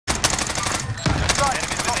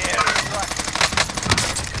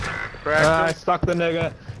I stuck the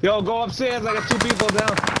nigga. Yo, go upstairs. I got 2 people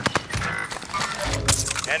down.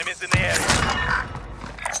 Enemies in the area.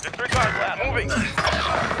 Disregard lab. Moving.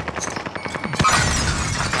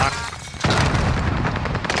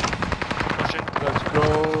 Let's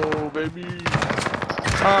go, baby.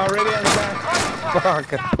 Oh, already on the back.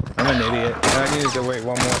 Fuck. I'm an idiot. I needed to wait 1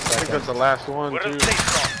 more I think second. that's the last one, We're in too. the safe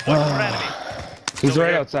zone. Watch for enemies. He's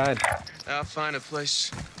right outside. I'll find a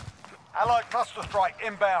place. Allied cluster strike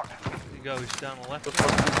inbound. There you go, he's down the left. Alright.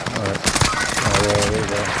 Oh, yeah, there you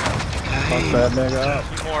go. Fuck that nigga up.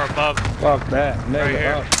 2 more above. Fuck that nigga Right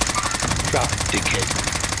here. up. God. Dickhead.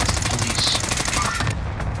 Police.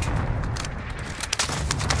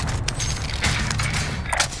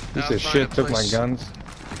 Piece I'll of find shit a took my place. guns.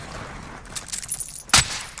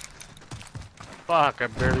 Fuck, I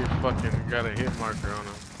barely fucking got a hit marker on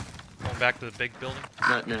him. Going back to the big building.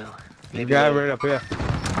 Not now. The Maybe guy later. right up here.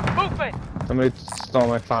 Movement. Somebody stole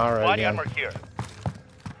my fire right Body again. armor here.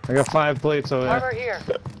 I got 5 plates over there. Armor here.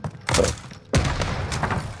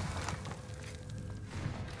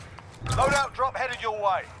 Loadout drop headed your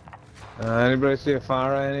way. Anybody see a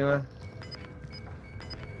fire anywhere?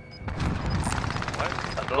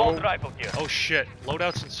 Assault rifle here. Oh shit.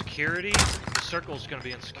 Loadouts in security. The circle's gonna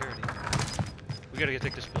be in security. We gotta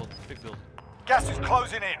take this building. Big building. Gas is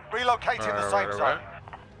closing in. Relocating the safe zone.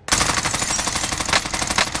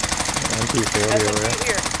 MP40 over there. SMG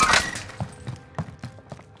here.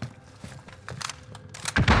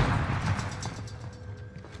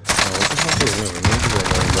 Oh, what the fuck is this? We need to go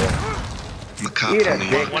down there. I'm a cop on the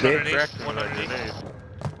One underneath. One Cracked underneath.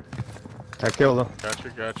 I killed him. Gotcha.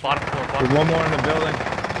 Bottom floor. There's Bottom. 1 more in the building.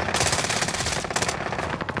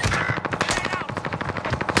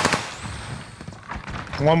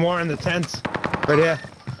 One more in the tents. Right here.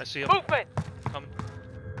 I see him. Movement. Come.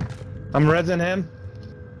 I'm rezzing him.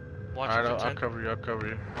 Watch Alright, the I'll 10. cover you, I'll cover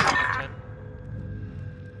you. 10.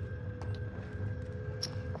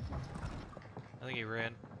 I think he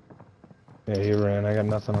ran. Yeah, he ran. I got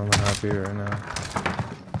nothing on the happy right now.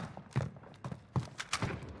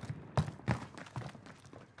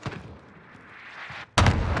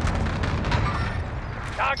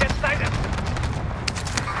 Target sighted.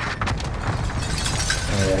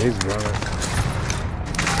 Oh yeah, he's running.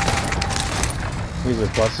 He's a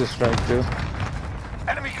cluster strike too.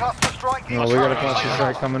 Enemy cluster strike No, we got a cluster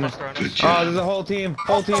strike coming in. Cluster on us. Good Oh, job. there's a whole team in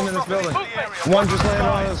this building. Movement. One just landed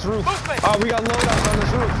on this roof. Movement. Oh, we got loadouts on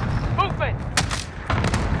this roof. Movement.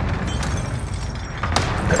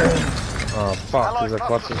 Oh fuck, there's Allied a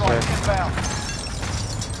cluster strike. inbound.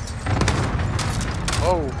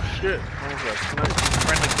 Oh shit, almost got sniped.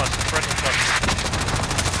 Friendly cluster. Friendly cluster.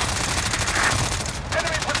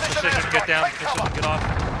 Enemy position Precision, get down. Take cover. Precision, get off.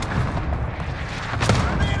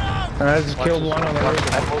 I just killed one on the roof.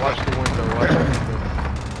 Watch the window, watch the window.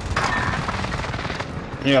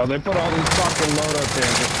 Yo, they put all these fucking loadouts there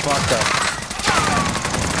and just fucked up.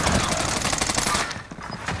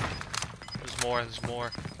 There's more. There's more.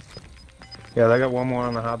 Yeah, they got 1 more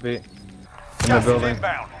on the hot beat. In the Gas is building.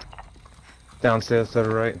 inbound. Downstairs to the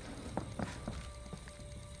right.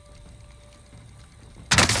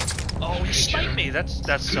 Oh, he sniped me. That's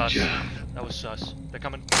Good sus. job. That was sus. They're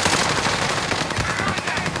coming.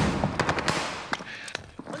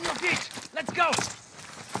 On your feet. Let's go.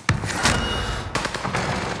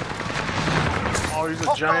 Oh, he's a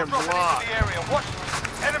Hostile giant dropping block. into the area. Watch.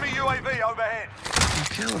 Enemy UAV overhead.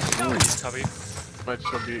 California. Cubby. Might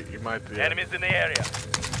still be, you might be. Enemies in the area. Dude,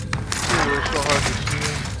 it's so hard to see.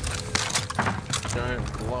 Giant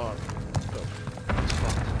block.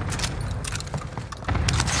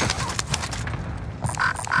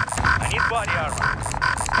 I need body armor.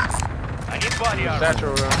 I need body armor. Satchel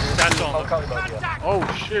around here. That's on Oh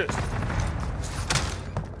shit.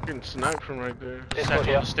 Getting sniped from right there. the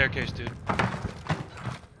satchel on the staircase, dude.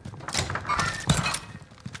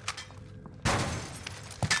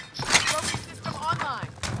 Trophy system online.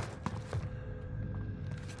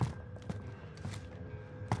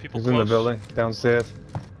 People He's in the close. building, downstairs.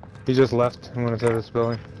 He just left and went into this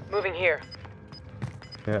building. Moving here.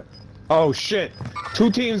 Yeah. Oh shit!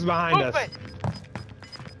 2 teams behind us. Movement.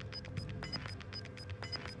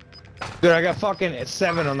 Dude, I got fucking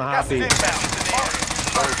 7 on the hot Gas is beat. inbound.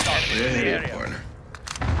 Yeah, partner.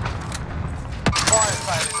 Fire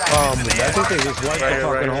sale is active. I think they just wiped the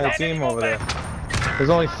fucking whole team over there. There's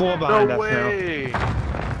only 4 behind No us now. way!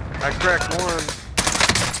 I cracked one.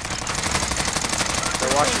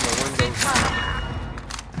 They're watching the windows.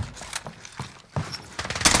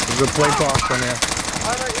 There's a plate box on there.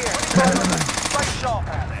 Armor here. Straight sharp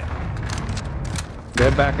out there.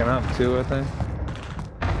 They're backing up too, I think.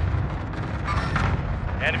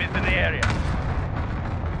 Enemies in the area.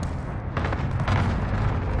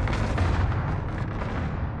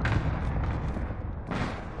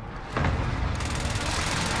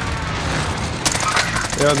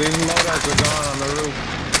 Yo, these loadouts are gone on the roof.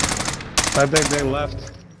 I think they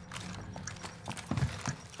left.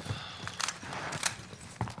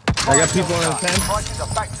 I got people in the tent. Prices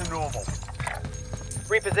are back to normal.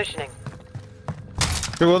 Repositioning.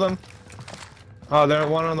 Two of them. Oh, there's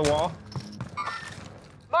one on the wall.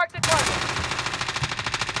 Mark the target.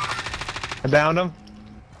 I downed him.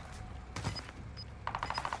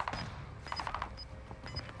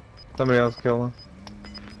 Somebody else killed him.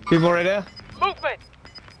 People right there. Movement.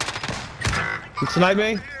 You snipe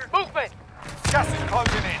me? Movement. Gas is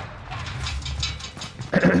closing in.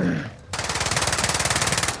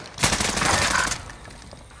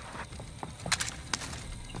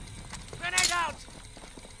 Grenade out.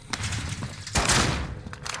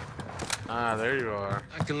 Ah, there you are.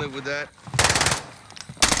 I can live with that.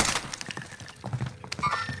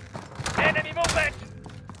 Enemy movement.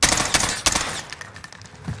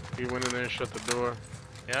 He went in there and shut the door.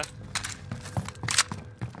 Yeah?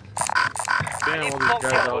 Damn, all these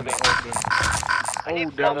guys out in the open. Oh,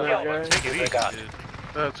 down there, guys. Take it easy, dude.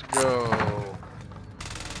 Let's go.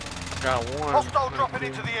 Got one. Hostile dropping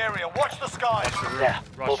into the area. Watch the skies.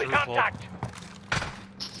 Rush the roof hole. Contact.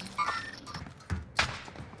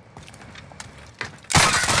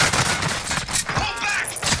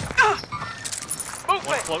 One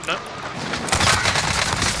Movement. floating up.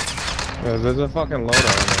 Yeah, there's a fucking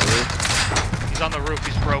loadout on the roof. He's on the roof.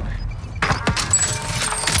 He's broke.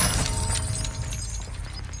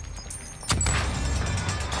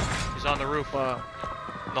 He's on the roof.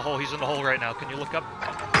 In the hole. He's in the hole right now. Can you look up?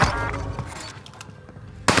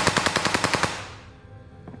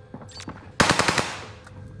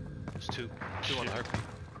 There's two on the heartbeat.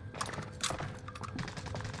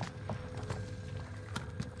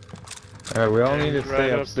 Alright, we all Yeah, need to he's stay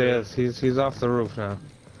right up upstairs. He's off the roof now.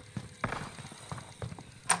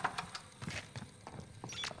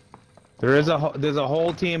 There's a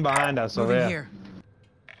whole team behind us over there.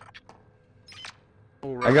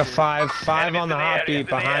 I got five Enemies on the in the hot area, beat in the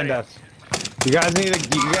behind area. us. You guys need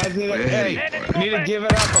to, hey, you need to give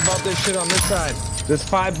it up about this shit on this side. There's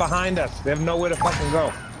 5 behind us. They have nowhere to fucking go.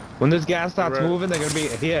 When this gas starts Right. moving, they're gonna be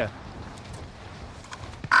here.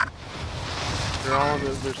 They're all on the,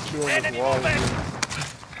 there's 2 on this Enemy wall. movement.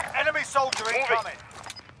 Enemy soldier incoming.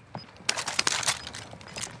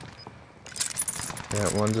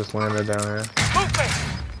 Yeah, one just landed down here. Movement.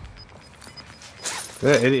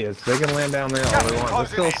 They're idiots. They can land down there all they want. There's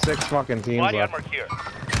still 6 fucking teams Body left. armor here.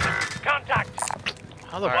 Contact.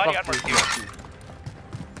 How the Body fuck armor did here.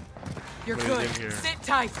 You're What is good. in here? Sit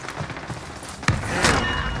tight.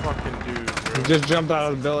 Fucking dude, He bro. just jumped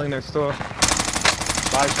out of the building next door.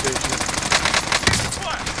 Buy station.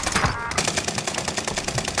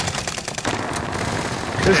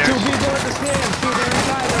 There's 2 people at the stand. 2, they're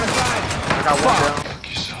inside, they're inside. I got one down. Fuck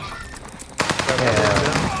yourself.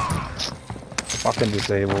 Fucking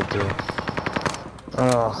disabled too.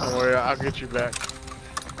 Oh, Don't worry, I'll get you back.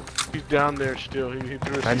 He's down there still. He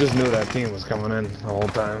threw his I just knew that team was coming in the whole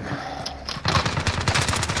time.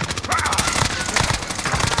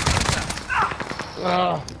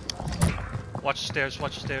 Oh. Watch the stairs.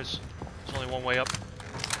 Watch the stairs. There's only one way up.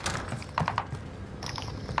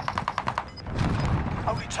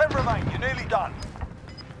 Only 10 remain. You're nearly done.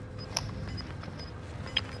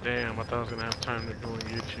 Damn, I thought I was gonna have time to go and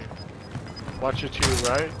get you. Watch it to your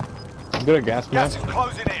right. I'm good at gas Gas mask. is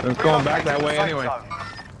closing in. It's going back Relocate that to way the safe anyway. zone.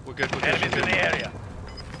 We're good. We're good. Enemies in the area.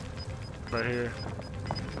 Right here.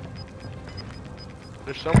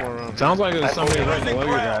 There's somewhere around here. Sounds like there's somebody right below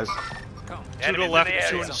you guys. 2 to the Enemies in left, the 2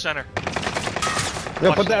 in area. the center.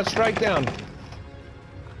 Yeah, put that strike down.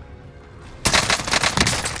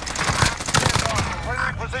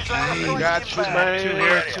 Friendly position. Hey, Airstrike got you, inbound. man. 2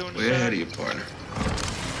 here, 2 in the Way ahead center. of you, partner.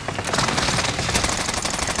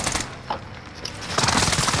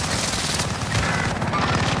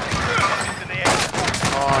 Enemies in the area.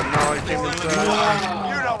 Oh no, he came inside.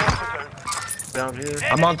 You know what to Down here.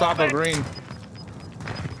 I'm on top of green. do.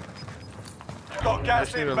 You've got I gas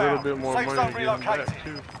just need a inbound. little bit more Safe money zone to get him relocated. back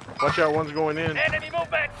too. Watch out, one's going in. Enemy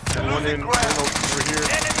movement. And one in over here.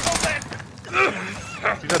 Enemy movement.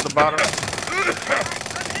 He's at the bottom.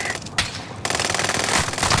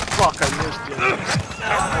 Fuck, I missed him.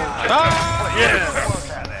 Ah! Yeah.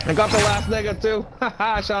 Work out there. I got the last nigga too.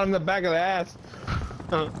 Haha, I shot him in the back of the ass.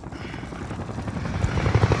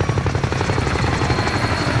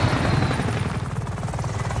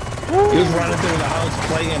 He was running through the house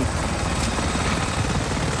playing.